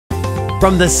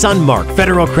From the Sunmark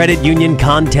Federal Credit Union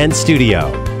Content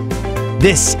Studio,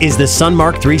 this is the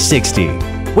Sunmark 360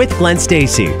 with Glenn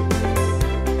Stacy.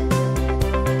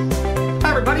 Hi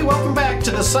everybody, welcome back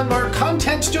to the Sunmark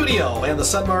Content Studio and the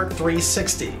Sunmark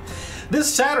 360.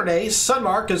 This Saturday,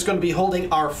 Sunmark is going to be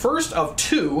holding our first of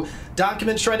 2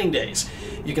 document shredding days.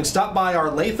 You can stop by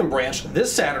our Latham branch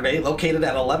this Saturday, located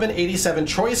at 1187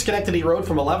 Troy Schenectady Road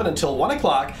from 11 until 1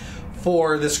 o'clock,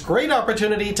 for this great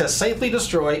opportunity to safely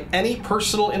destroy any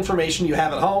personal information you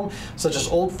have at home, such as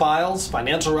old files,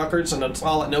 financial records, and it's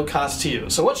all at no cost to you.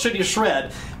 So what should you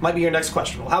shred might be your next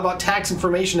question. Well, how about tax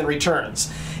information and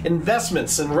returns,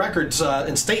 investments and records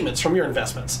and statements from your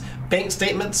investments, bank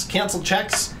statements, canceled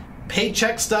checks,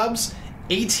 paycheck stubs,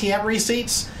 ATM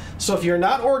receipts? So if you're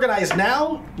not organized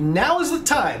now is the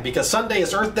time, because Sunday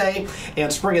is Earth Day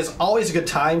and spring is always a good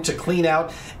time to clean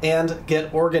out and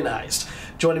get organized.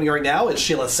 Joining me right now is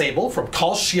Sheila Sable from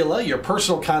Call Sheila, your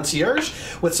personal concierge,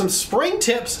 with some spring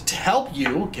tips to help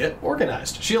you get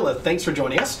organized. Sheila, thanks for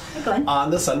joining us on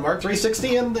the Sunmark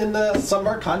 360 and in the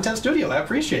Sunmark Content Studio. I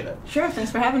appreciate it. Sure, thanks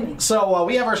for having me. So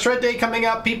we have our shred day coming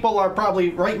up. People are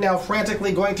probably right now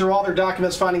frantically going through all their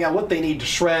documents, finding out what they need to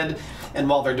shred. And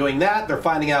while they're doing that, they're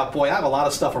finding out, boy, I have a lot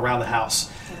of stuff around the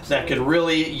house that could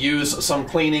really use some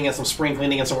cleaning and some spring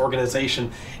cleaning and some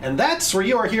organization. And that's where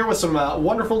you are here with some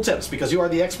wonderful tips, because you are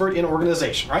the expert in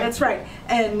organization, right? That's right.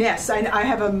 And yes, I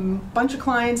have a bunch of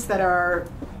clients that are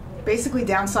basically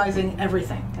downsizing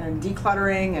everything and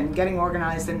decluttering and getting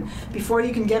organized. And before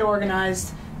you can get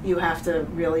organized, you have to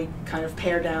really kind of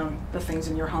pare down the things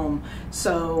in your home.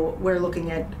 So we're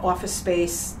looking at office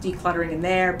space, decluttering in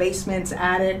there, basements,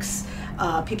 attics,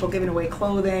 people giving away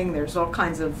clothing. There's all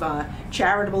kinds of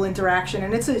charitable interaction,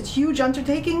 and it's a huge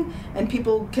undertaking, and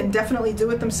people can definitely do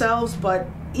it themselves, but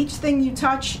each thing you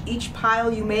touch, each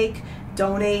pile you make,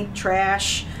 donate,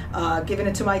 trash, giving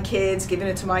it to my kids, giving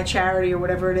it to my charity or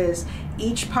whatever it is,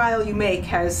 each pile you make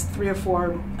has 3 or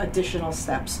 4 additional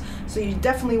steps. So you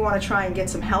definitely want to try and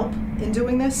get some help in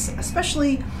doing this,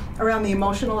 especially around the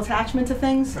emotional attachment to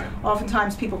things. Right.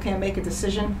 Oftentimes people can't make a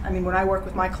decision. I mean, when I work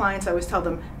with my clients, I always tell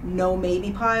them no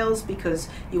maybe piles, because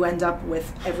you end up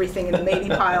with everything in the maybe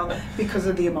pile because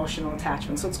of the emotional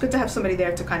attachment. So it's good to have somebody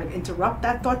there to kind of interrupt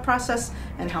that thought process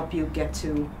and help you get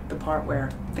to the part where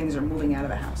things are moving out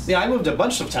of the house. Yeah, I moved a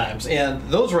bunch of times, and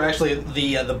those were actually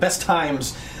the best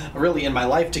times really in my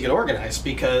life to get organized,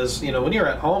 because you know, when you're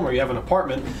at home or you have an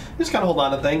apartment, you just kind of hold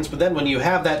on to things, but then when you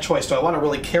have that choice, do I want to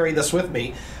really carry this with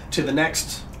me to the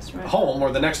next home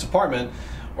or the next apartment,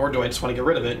 or do I just want to get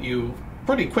rid of it? You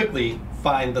pretty quickly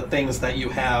find the things that you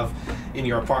have in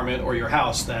your apartment or your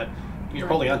house that you're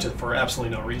holding onto for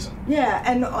absolutely no reason. Yeah,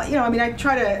 and you know, I mean, I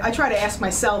try to ask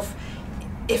myself,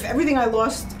 if everything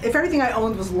I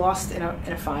owned was lost in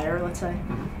a fire, let's say,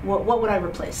 what would I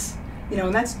replace? You know,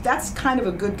 and that's kind of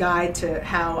a good guide to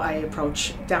how I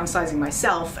approach downsizing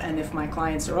myself, and if my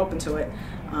clients are open to it,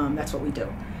 that's what we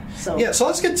do. So yeah, so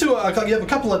let's get to you have a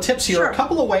couple of tips here, sure. A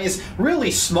couple of ways,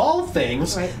 really small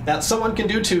things that someone can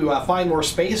do to find more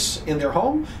space in their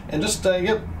home and just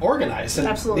get organized. And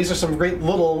absolutely. These are some great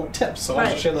little tips, so why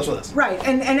don't you share those with us? Right,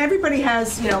 and everybody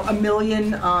has, you know, a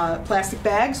million plastic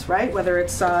bags, right? Whether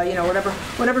it's you know,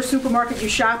 whatever supermarket you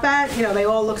shop at, you know, they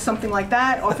all look something like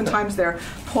that. Oftentimes they're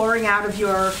pouring out of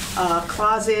your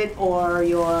closet or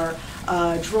your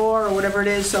drawer or whatever it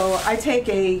is. So I take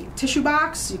a tissue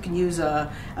box. You can use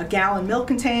a gallon milk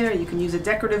container. You can use a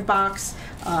decorative box.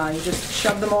 You just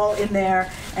shove them all in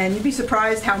there, and you'd be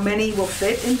surprised how many will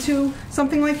fit into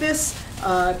something like this.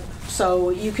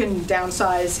 So you can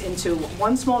downsize into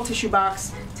one small tissue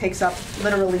box. Takes up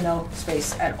literally no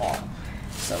space at all.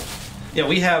 So. Yeah,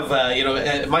 we have, you know,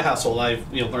 at my household,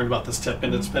 I've learned about this tip,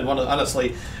 and it's been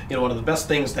honestly, one of the best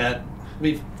things that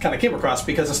we've kind of came across,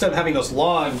 because instead of having those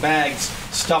long bags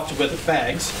stuffed with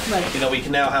bags, we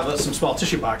can now have some small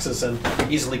tissue boxes and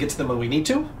easily get to them when we need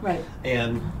to. Right.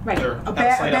 And they're a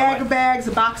bag of bags,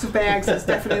 a box of bags is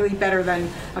definitely better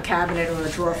than a cabinet or a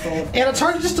drawer full. And it's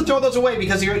hard just to throw those away,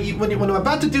 because when I'm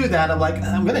about to do that, I'm like,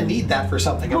 I'm going to need that for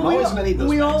something. I'm always going to need those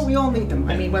bags. We all need them.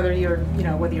 I mean, whether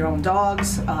you own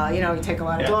dogs, you take a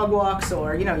lot of dog walks,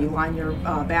 or you line your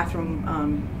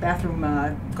bathroom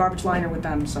garbage liner with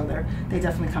them, so they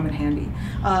definitely come in handy.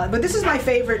 But this is my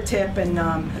favorite tip, and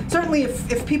certainly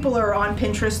if people are on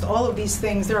Pinterest, all of these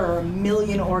things, there are a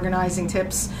million organizing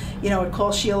tips. At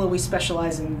Call Sheila, we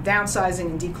specialize in downsizing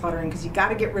and decluttering, because you got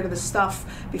to get rid of the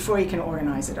stuff before you can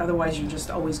organize it. Otherwise, you're just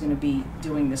always going to be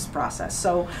doing this process.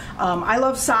 So I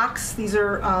love socks. These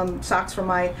are socks from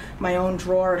my own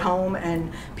drawer at home,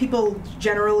 and people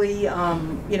generally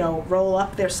roll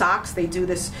up their socks. They do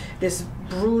this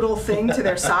brutal thing to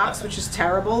their socks, which is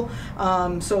terrible.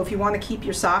 So if you want to keep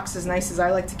your socks as nice as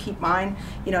I like to keep mine,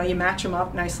 you know, you match them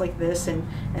up nice like this, and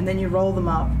then you roll them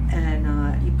up,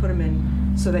 and you put them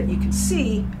in so that you can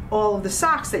see all of the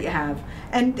socks that you have.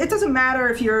 And it doesn't matter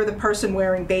if you're the person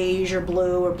wearing beige or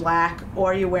blue or black,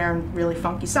 or you're wearing really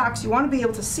funky socks. You want to be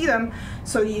able to see them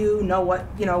so you know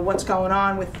what's going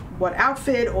on with what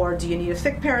outfit, or do you need a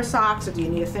thick pair of socks, or do you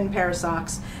need a thin pair of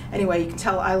socks. Anyway, you can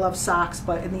tell I love socks,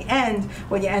 but in the end,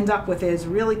 what you end up with is a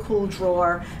really cool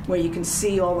drawer where you can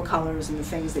see all the colors and the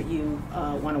things that you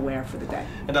want to wear for the day.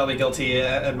 And I'll be guilty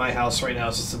at my house right now.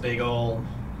 It's just a big old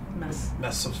mess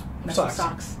of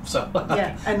socks. So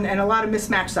yeah, and a lot of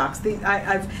mismatched socks.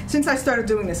 Since I started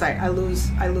doing this, I lose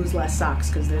less socks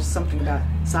because there's something about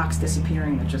socks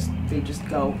disappearing that they just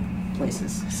go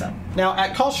places. So now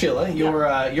at Call Sheila,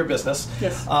 your business,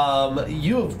 yes,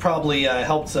 you have probably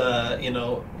helped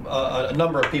a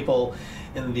number of people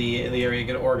in the area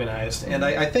get organized, and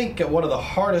I think one of the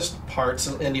hardest parts,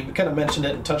 and you kind of mentioned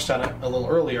it and touched on it a little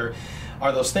earlier,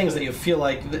 are those things that you feel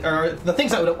like are the things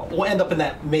that will end up in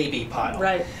that maybe pile.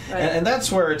 Right. And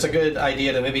that's where it's a good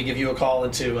idea to maybe give you a call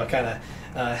and to kind of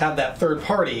have that third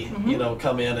party,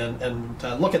 come in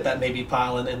and look at that maybe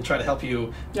pile and try to help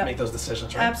you make those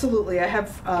decisions. Right? Absolutely. I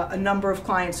have a number of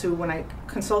clients who, when I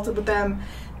consulted with them,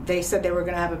 they said they were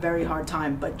going to have a very hard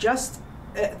time, but just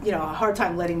a hard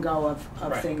time letting go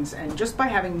of things, and just by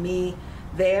having me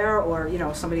there, or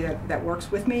somebody that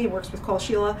works with me, works with Call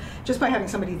Sheila, just by having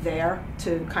somebody there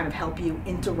to kind of help you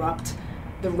interrupt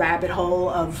the rabbit hole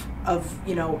of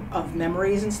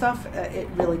memories and stuff, it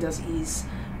really does ease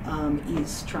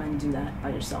trying to do that by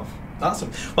yourself.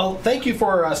 Awesome. Well, thank you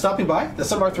for stopping by the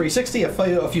Sunmark 360.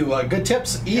 A few good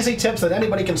tips, easy tips that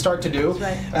anybody can start to do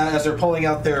as they're pulling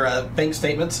out their bank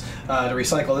statements to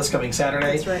recycle this coming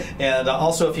Saturday. That's right. And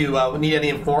also, if you need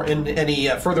any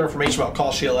further information about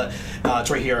Call Sheila, it's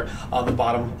right here on the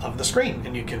bottom of the screen,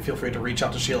 and you can feel free to reach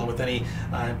out to Sheila with any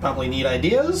probably neat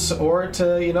ideas, or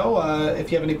to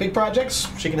if you have any big projects,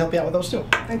 she can help you out with those too.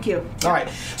 Thank you. All right.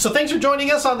 So thanks for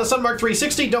joining us on the Sunmark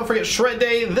 360. Don't forget Shred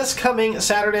Day this coming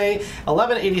Saturday.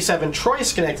 1187 Troy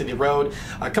Schenectady Road.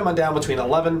 Come on down between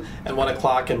 11 and 1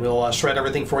 o'clock, and we'll shred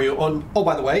everything for you. Oh,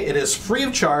 by the way, it is free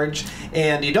of charge,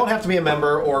 and you don't have to be a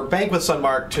member or bank with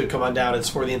Sunmark to come on down. It's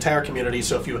for the entire community.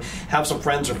 So if you have some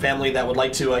friends or family that would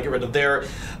like to get rid of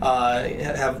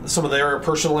have some of their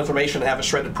personal information and have it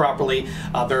shredded properly,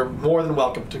 they're more than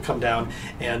welcome to come down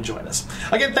and join us.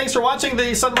 Again, thanks for watching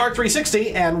the Sunmark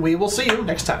 360, and we will see you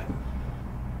next time.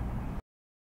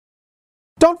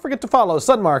 Don't forget to follow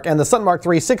Sunmark and the Sunmark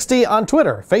 360 on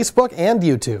Twitter, Facebook, and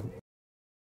YouTube.